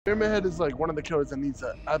Pyramid Head is like one of the killers that needs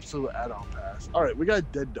an absolute add-on pass. All right, we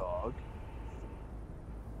got Dead Dog.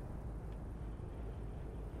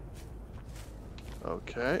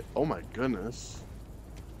 Okay. Oh my goodness.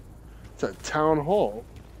 It's a town hall.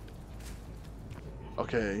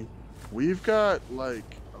 Okay. We've got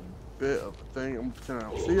like a bit of a thing. I'm pretending I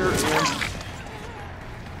don't see her. And...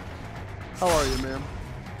 How are you, ma'am?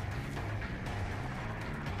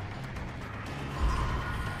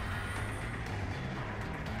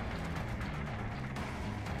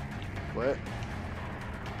 What?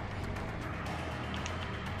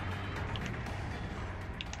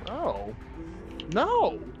 Oh.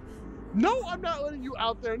 No. No, I'm not letting you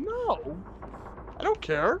out there. No. I don't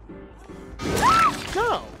care.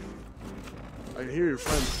 No. I can hear your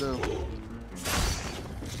friends too.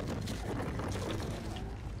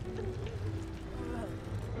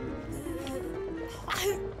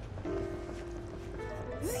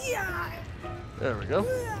 There we go.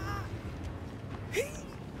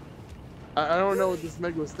 I don't know what this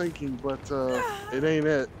Meg was thinking, but it ain't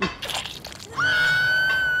it.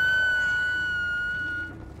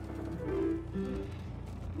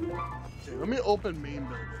 Okay, let me open main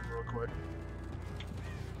building real quick.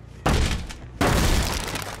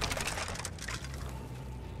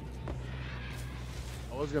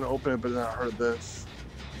 I was gonna open it, but then I heard this.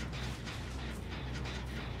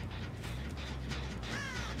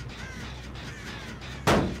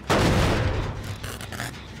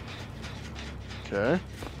 Okay.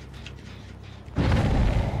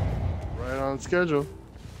 Right on schedule.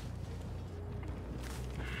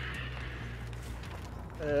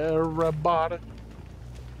 Everybody.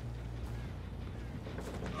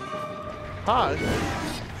 Hi.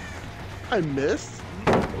 I missed.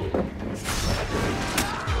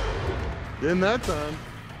 In that time.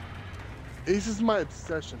 Ace is my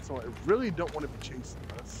obsession, so I really don't want to be chasing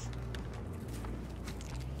this.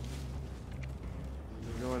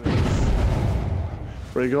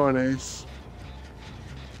 Where you going, Ace?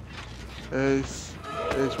 Ace,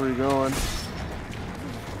 where you going?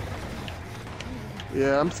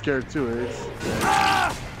 Yeah, I'm scared too, Ace.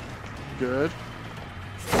 Good.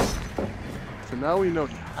 So now we know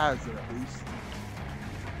he has it at least.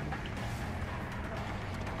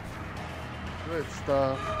 Good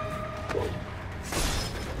stuff.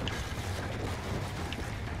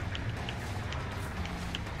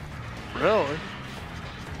 Really?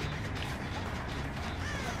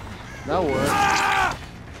 Now what?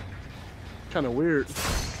 Kind of weird.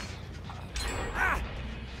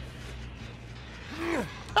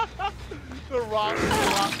 The rock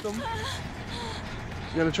rocked him.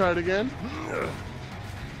 You gonna try it again?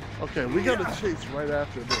 Okay, we gotta chase right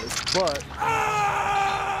after this, but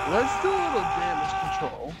let's do a little damage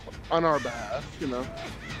control on our behalf, you know.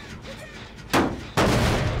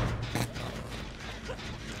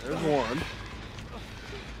 There's one.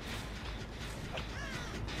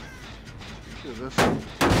 This one.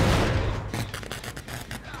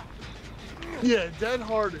 Yeah, Dead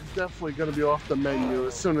Hard is definitely going to be off the menu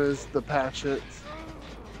as soon as the patch hits.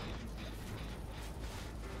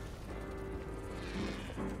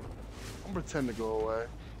 I'm going to pretend to go away.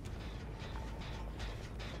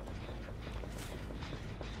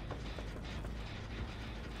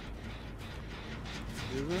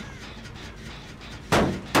 Is it?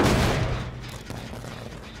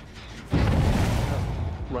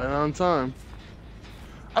 Right on time.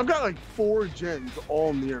 I've got like 4 gens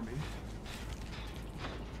all near me.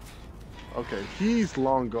 Okay, he's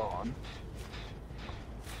long gone.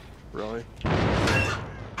 Really?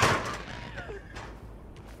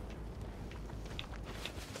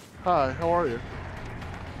 Hi, how are you?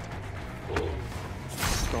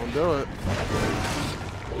 Don't do it.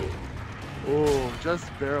 Oh, just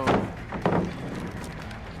barely.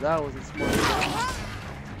 That was a smart one.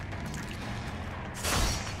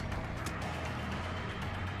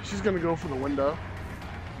 She's gonna go for the window.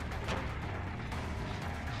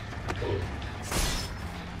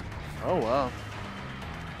 Oh wow.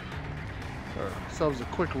 Ourselves a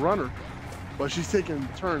quick runner, but she's taking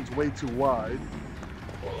turns way too wide.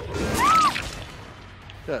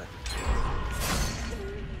 Okay.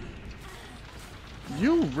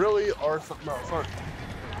 You really are something else, aren't you?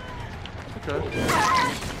 Okay.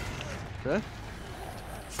 Okay.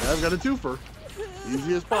 Yeah, I've got a twofer.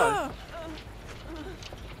 Easy as pie.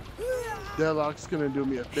 Deadlock's gonna do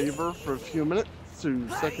me a favor for a few minutes, 2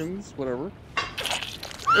 seconds, whatever.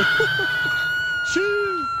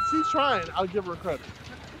 She's trying. I'll give her credit.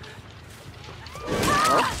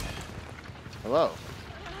 Huh? Hello.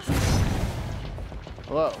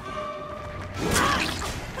 Hello.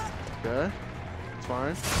 Okay. It's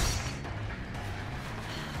fine.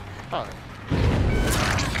 Hi.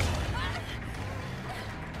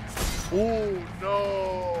 Oh,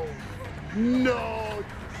 no. No. You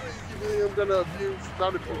crazy me. I'm gonna abuse,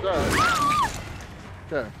 not abuse that.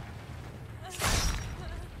 Okay.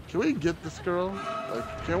 Can we get this girl?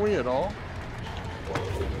 Like, can we at all?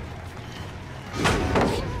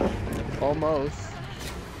 Almost.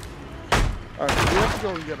 Alright, we have to go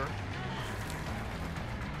and get her.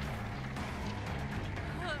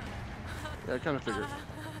 Yeah, I kind of figured.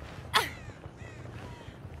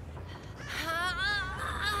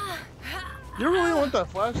 You really want that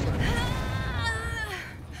flashlight?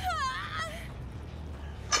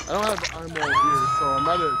 I don't have ammo here, so I'm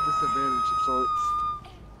at a disadvantage of sorts.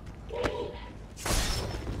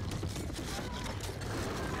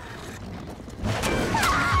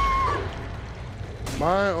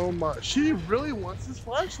 My oh my, she really wants this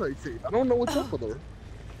flashlight tape. I don't know what's up with her.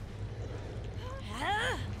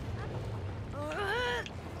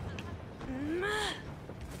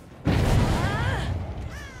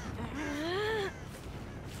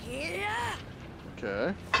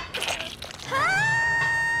 Okay.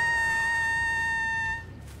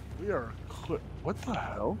 We are what the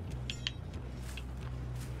hell?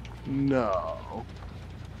 No.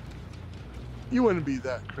 You wouldn't be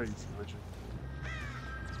that crazy, would you?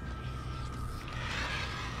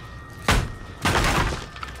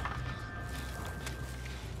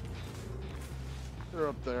 They're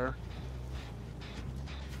up there.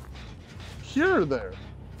 Here or there?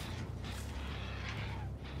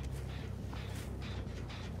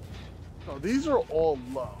 Oh, these are all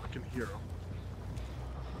low. I can hear them.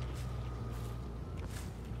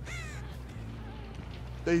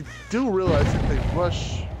 They do realize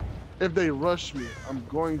if they rush me, I'm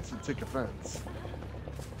going to take offense.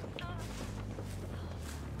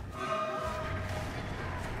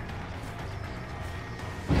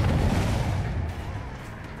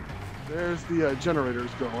 There's the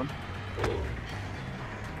generators going.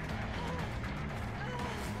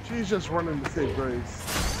 She's just running to save grace.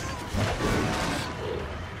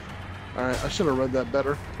 Alright, I should have read that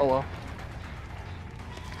better. Oh well.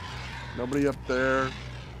 Nobody up there.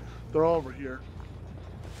 They're all over here.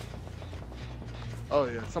 Oh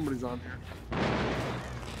yeah, somebody's on here.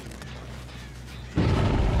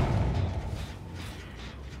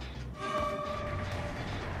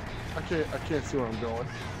 I can't see where I'm going.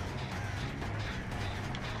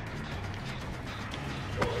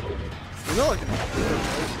 You know I can see it,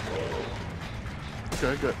 right?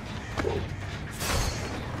 Okay, good.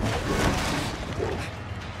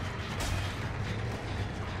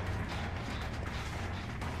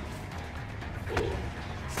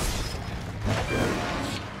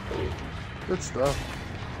 Good stuff.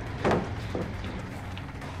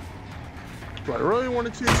 Do I really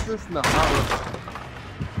want to chase this? No.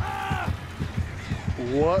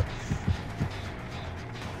 What?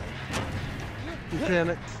 He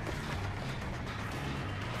panicked.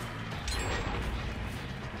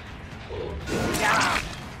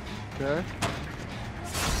 Okay.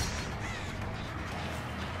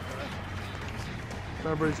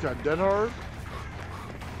 Everybody's got dead hard.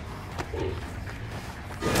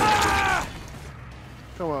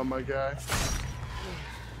 Come on, my guy.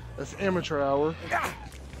 That's amateur hour.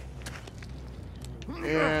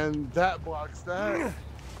 And that blocks that.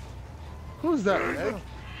 Who's that, Meg?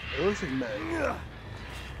 It looks like Meg.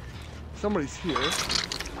 Somebody's here. Okay.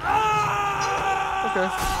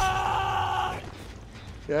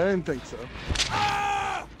 Yeah, I didn't think so.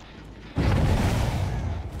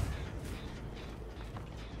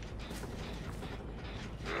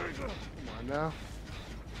 Come on now.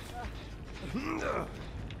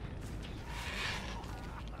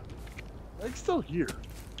 Meg's still here.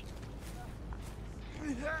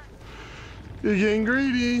 You're getting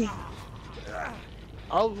greedy.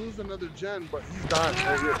 I'll lose another gen, but he's dying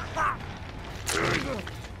right here.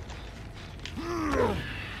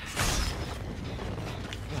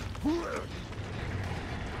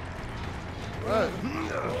 What?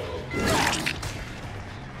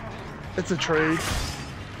 It's a trade.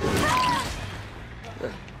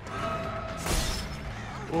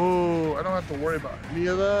 Oh, I don't have to worry about any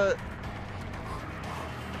of that.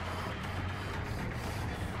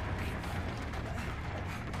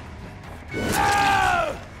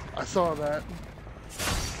 I saw that.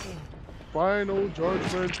 Final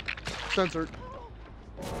judgment. Censored.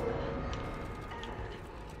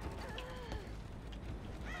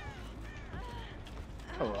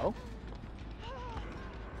 Hello?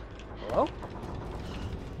 Hello?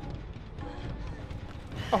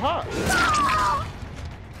 Aha!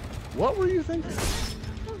 What were you thinking?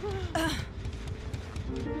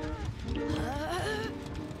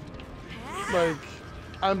 Like,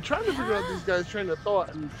 I'm trying to figure out these guys' train of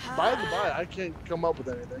thought, and by the by, I can't come up with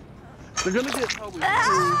anything. They're gonna get probably 2,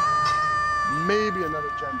 maybe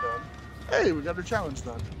another gen done. Hey, we got a challenge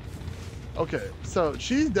done. Okay, so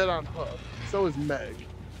she's dead on hook. So is Meg.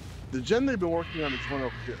 The gen they've been working on is one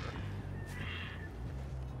over here.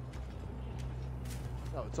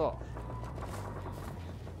 Oh, it's off.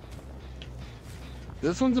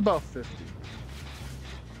 This one's about 50.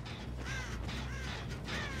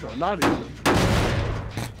 No, not even.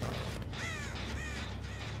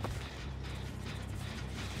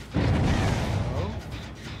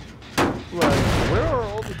 Like, where are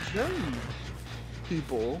all the gen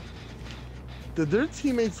people? Did their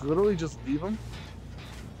teammates literally just leave them?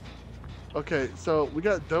 Okay, so we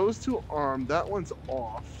got those 2 armed. That one's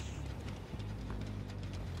off.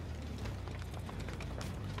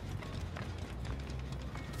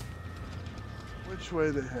 Which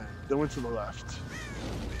way they head? They went to the left.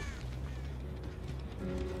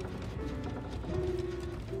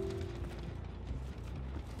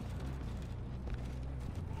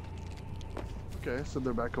 Okay, so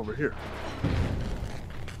they're back over here.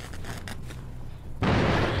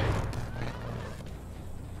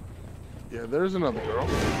 Yeah, there's another girl.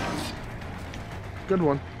 Good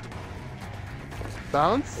one.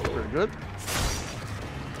 Bounce, very good.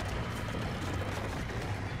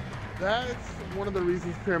 That's one of the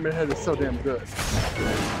reasons Pyramid Head is so damn good.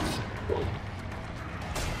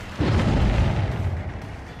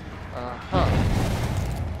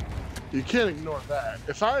 You can't ignore that.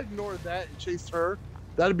 If I ignored that and chased her,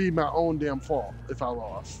 that'd be my own damn fault if I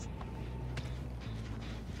lost.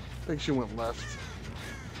 I think she went left.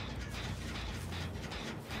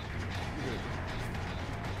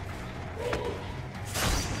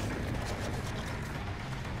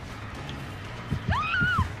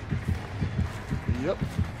 Yep,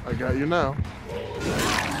 I got you now.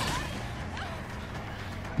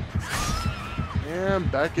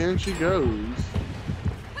 And back in she goes.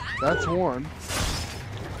 That's one.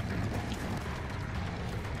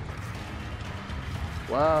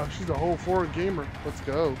 Wow, she's a whole forward gamer. Let's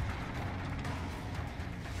go.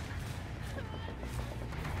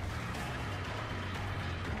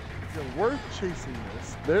 It's worth chasing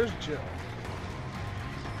this. There's Jill.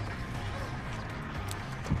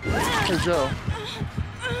 Hey, Jill.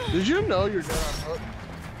 Did you know you're dead on hook?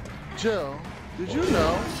 Jill, did you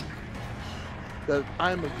know that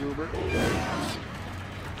I'm a goober?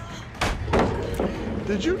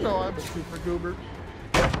 Did you know I'm a super goober?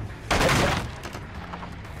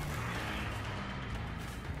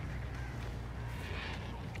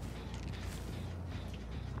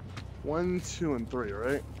 One, 2, and 3,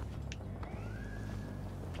 right?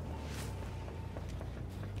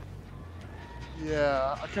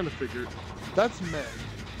 Yeah, I kind of figured. That's Meg.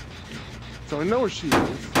 So I know where she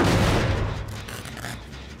is.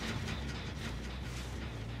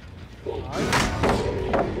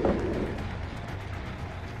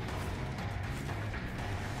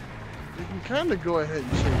 You can kind of go ahead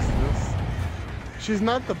and chase this. She's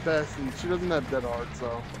not the best, and she doesn't have dead art,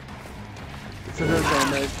 so it's a good thing,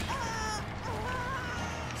 Meg.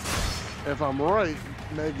 If I'm right,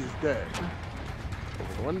 Meg is dead.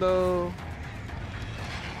 Over the window.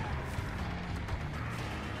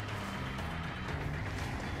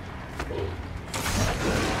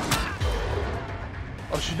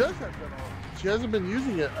 Oh, she does have that on. She hasn't been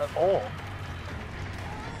using it at all.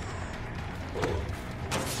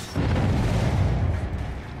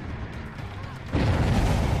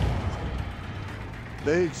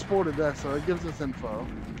 They exported that, so it gives us info.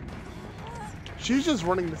 She's just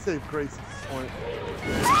running to save Grace at this point.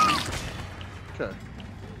 Okay.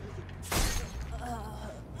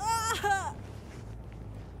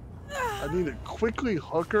 I need to quickly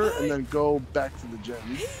hook her and then go back to the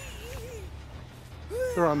gens.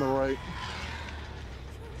 They're on the right.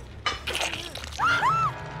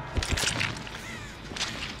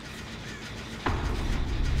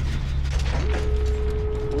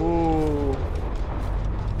 Ooh.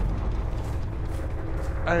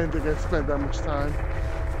 I didn't think I spent that much time.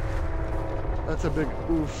 That's a big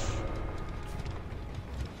oof.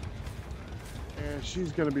 And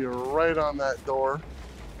she's gonna be right on that door,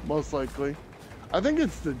 most likely. I think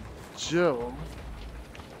it's the Jill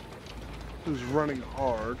who's running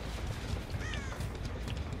hard.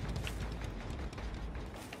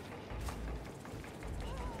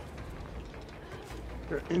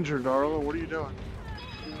 You're injured, Darla. What are you doing?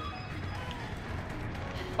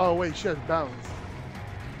 Oh, wait, she has bounce.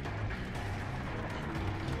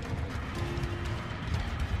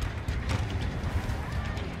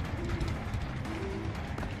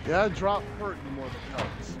 Yeah, drop hurt you more than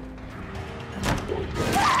helps.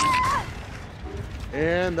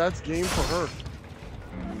 And that's game for her.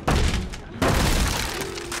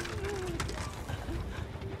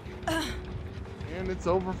 and it's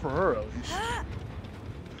over for her at least.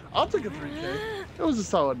 I'll take a 3K. It was a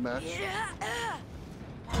solid match.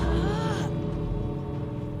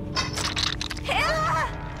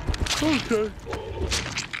 Okay.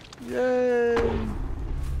 Yay!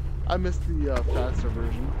 I missed the faster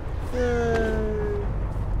version. Yay!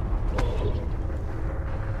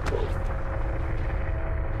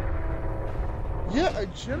 Yeah, I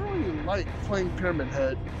generally like playing Pyramid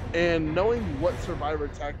Head, and knowing what survivor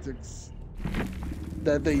tactics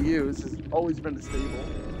that they use has always been stable.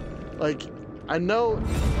 Like, I know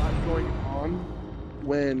there's a lot going on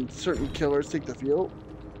when certain killers take the field.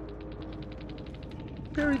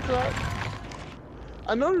 Very correct.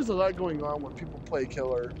 I know there's a lot going on when people play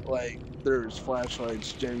killer, like there's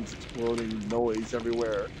flashlights, gens exploding, noise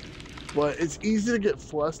everywhere. But it's easy to get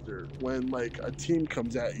flustered when like a team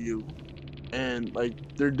comes at you and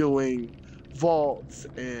like they're doing vaults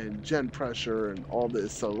and gen pressure and all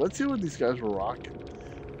this. So let's see what these guys were rocking.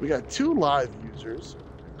 We got 2 live users.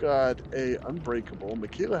 We've got a Unbreakable.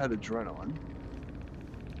 Michaela had Adrenaline.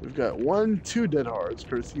 We've got 2 Dead Hards,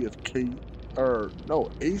 courtesy of Kate. Or, no,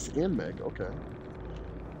 Ace and Meg, okay.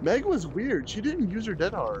 Meg was weird. She didn't use her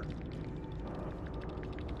Dead Hard.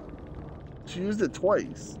 She used it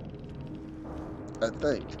twice, I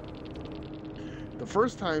think. The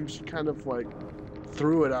first time, she kind of, like,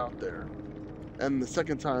 threw it out there. And the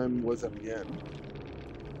second time was at the end.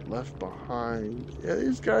 Left Behind. Yeah,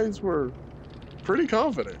 these guys were pretty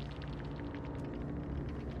confident.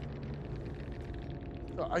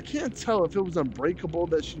 I can't tell if it was Unbreakable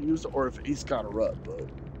that she used or if Ace got her up, but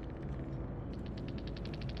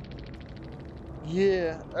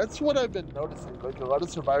yeah, that's what I've been noticing. Like a lot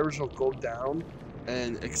of survivors will go down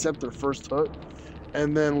and accept their first hook,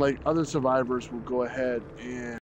 and then like other survivors will go ahead and